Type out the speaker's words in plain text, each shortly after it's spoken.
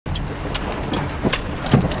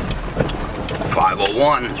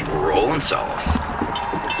501 is rolling south.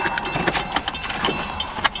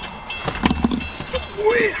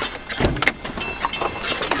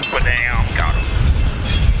 But damn, got him.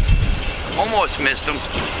 Almost missed him.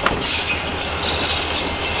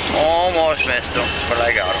 Almost missed him, but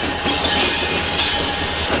I got him.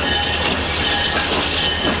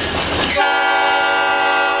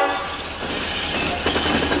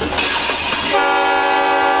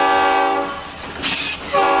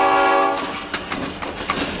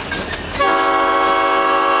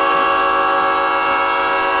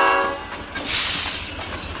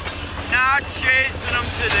 Not chasing them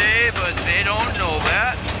today, but they don't know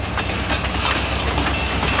that.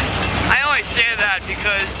 I only say that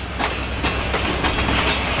because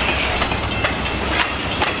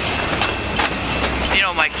you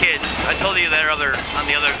know, my kids. I told you that on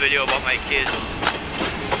the other video about my kids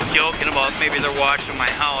joking about maybe they're watching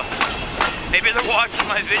my house. Maybe they're watching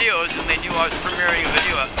my videos and they knew I was premiering a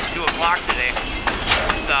video at 2 o'clock today.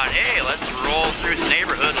 I thought, hey, let's roll through the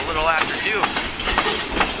neighborhood a little after 2.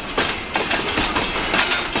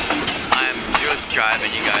 I'm just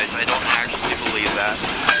jiving, you guys. I don't actually believe that.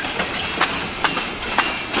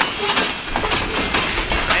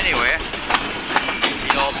 Anyway,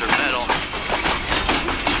 the altar metal.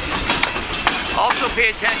 Also pay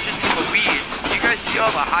attention to the weeds. Do you guys see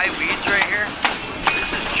all the high weeds right here?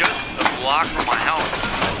 This is just a block from my house.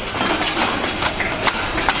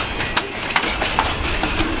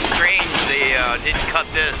 Strange they didn't cut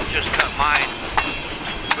this, just cut mine.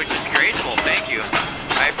 Which is grateful, thank you.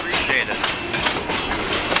 I appreciate it.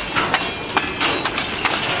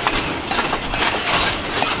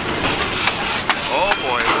 Oh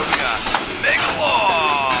boy, what we got? Mega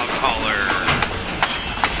log hauler.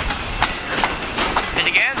 And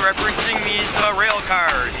again, referencing these rail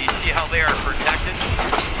cars, you see how they are protected.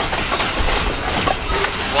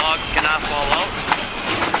 Logs cannot fall out.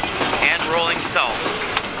 And rolling south.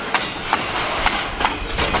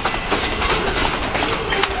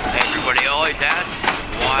 Everybody always asks,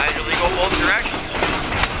 why do they go both directions?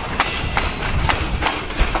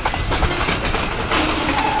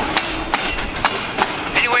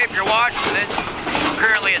 Anyway, if you're watching this,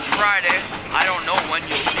 currently it's Friday. I don't know when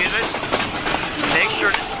you'll see this. Make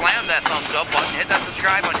sure to slam that thumbs up button, hit that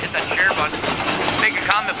subscribe button, hit that share button, make a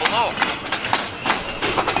comment below.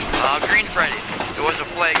 Green Freddy. There was a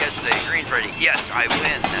flag yesterday. Green Freddy. Yes, I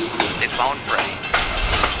win. They found Freddy.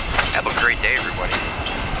 Have a great day, everybody.